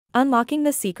Unlocking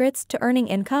the secrets to earning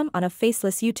income on a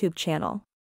faceless YouTube channel.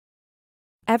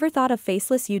 Ever thought a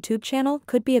faceless YouTube channel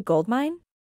could be a goldmine?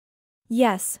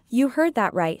 Yes, you heard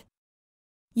that right.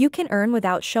 You can earn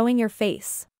without showing your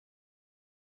face.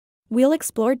 We'll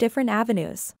explore different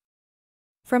avenues.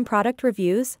 From product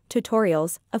reviews,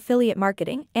 tutorials, affiliate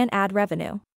marketing, and ad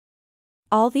revenue.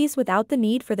 All these without the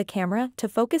need for the camera to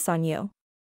focus on you.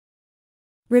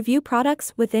 Review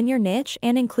products within your niche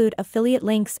and include affiliate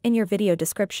links in your video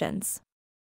descriptions.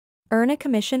 Earn a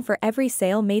commission for every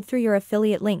sale made through your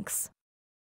affiliate links.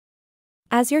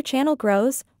 As your channel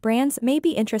grows, brands may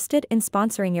be interested in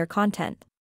sponsoring your content.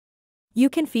 You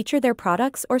can feature their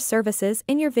products or services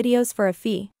in your videos for a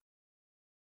fee.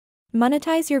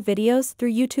 Monetize your videos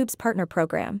through YouTube's partner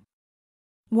program.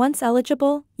 Once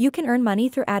eligible, you can earn money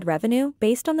through ad revenue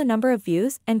based on the number of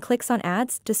views and clicks on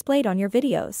ads displayed on your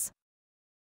videos.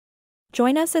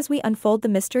 Join us as we unfold the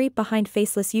mystery behind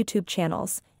faceless YouTube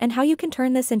channels and how you can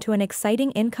turn this into an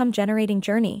exciting income-generating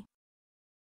journey.